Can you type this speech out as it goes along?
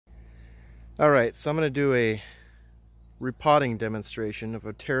Alright, so I'm going to do a repotting demonstration of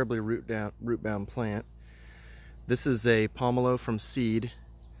a terribly root-bound plant. This is a pomelo from seed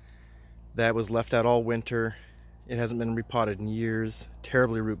that was left out all winter. It hasn't been repotted in years,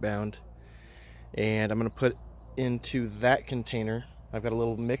 terribly root-bound. And I'm going to put into that container, I've got a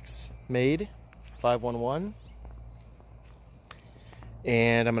little mix made, 511.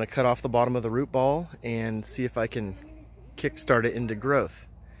 And I'm going to cut off the bottom of the root ball and see if I can kickstart it into growth.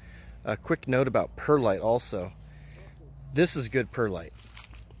 A quick note about perlite also. This is good perlite.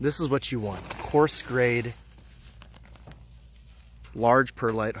 This is what you want. Coarse grade, large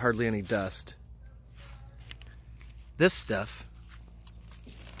perlite, hardly any dust. This stuff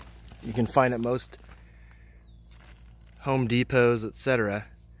you can find at most Home Depots, etc.,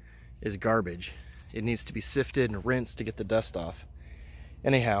 is garbage. It needs to be sifted and rinsed to get the dust off.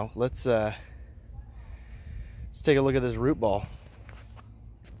 Anyhow, let's take a look at this root ball.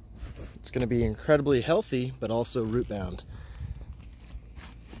 It's going to be incredibly healthy, but also root bound.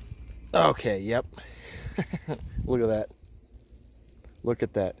 Okay, yep. Look at that. Look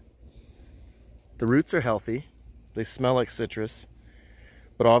at that. The roots are healthy. They smell like citrus,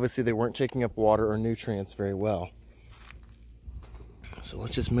 but obviously they weren't taking up water or nutrients very well. So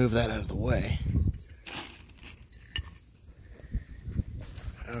let's just move that out of the way.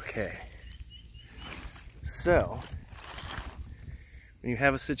 Okay. So, when you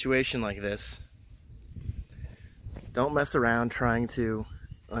have a situation like this, don't mess around trying to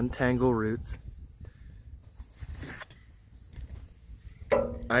untangle roots.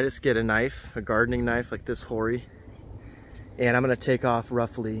 I just get a knife, a gardening knife like this Hori, and I'm going to take off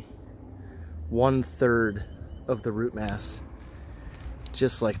roughly 1/3 of the root mass,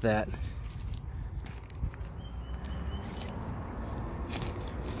 just like that.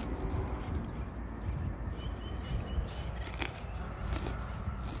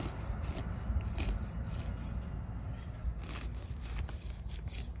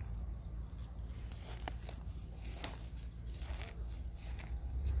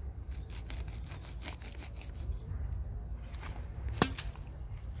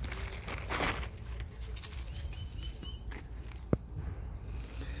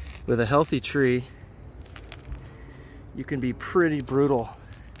 With a healthy tree, you can be pretty brutal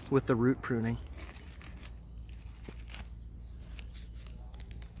with the root pruning.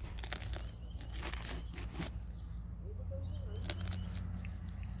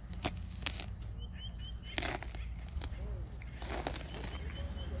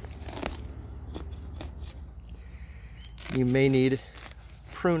 You may need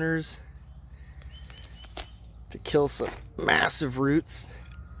pruners to kill some massive roots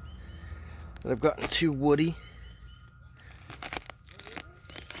that have gotten too woody.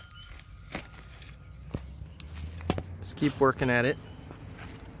 Just keep working at it.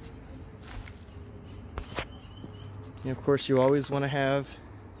 And of course, you always want to have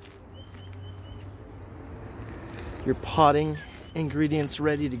your potting ingredients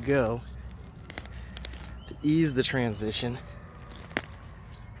ready to go to ease the transition.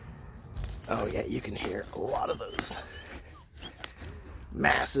 Oh yeah, you can hear a lot of those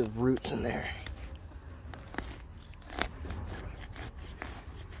massive roots in there.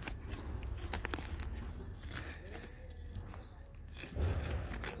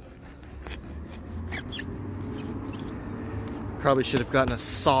 Probably should have gotten a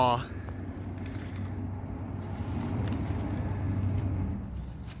saw.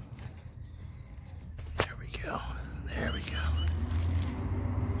 There we go. There we go.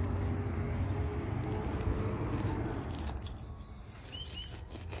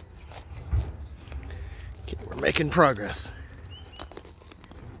 Okay, we're making progress.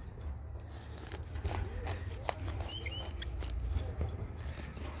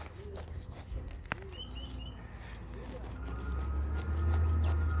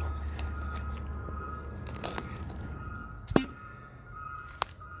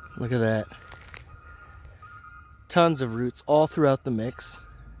 Look at that. Tons of roots all throughout the mix.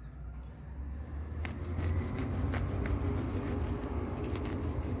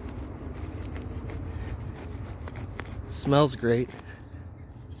 Smells great.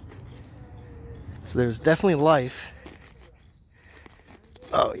 So there's definitely life.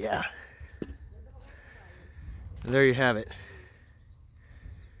 Oh yeah. And there you have it.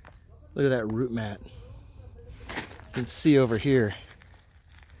 Look at that root mat. You can see over here.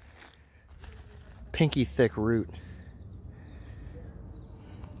 Pinky thick root.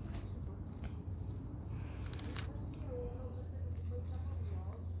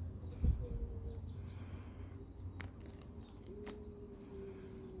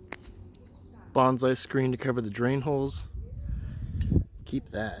 Bonsai screen to cover the drain holes. Keep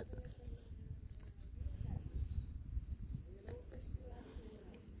that.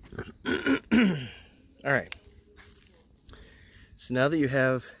 All right. So now that you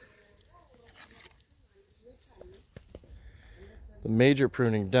have the major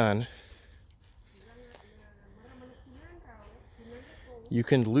pruning done, you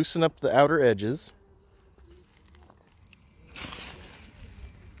can loosen up the outer edges.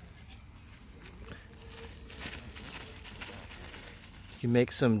 You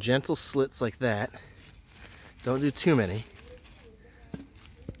make some gentle slits like that. Don't do too many.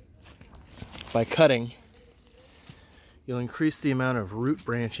 By cutting, you'll increase the amount of root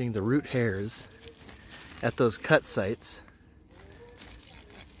branching, the root hairs, at those cut sites.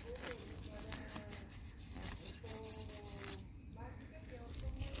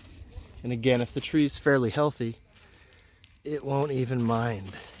 And again, if the tree's fairly healthy, it won't even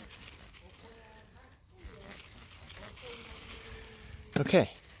mind.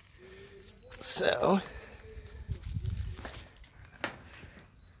 Okay, so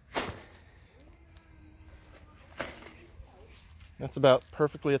that's about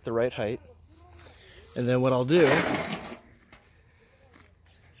perfectly at the right height. And then what I'll do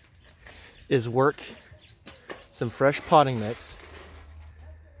is work some fresh potting mix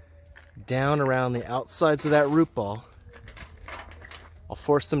down around the outsides of that root ball. I'll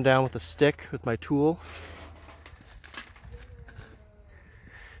force them down with a stick with my tool,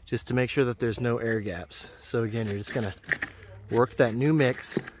 just to make sure that there's no air gaps. So again, you're just gonna work that new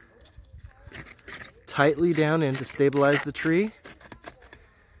mix tightly down in to stabilize the tree,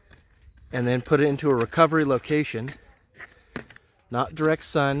 and then put it into a recovery location. Not direct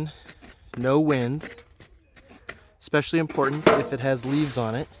sun, no wind, especially important if it has leaves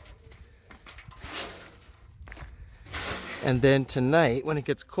on it. And then tonight, when it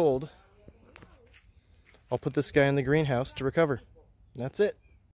gets cold, I'll put this guy in the greenhouse to recover. That's it.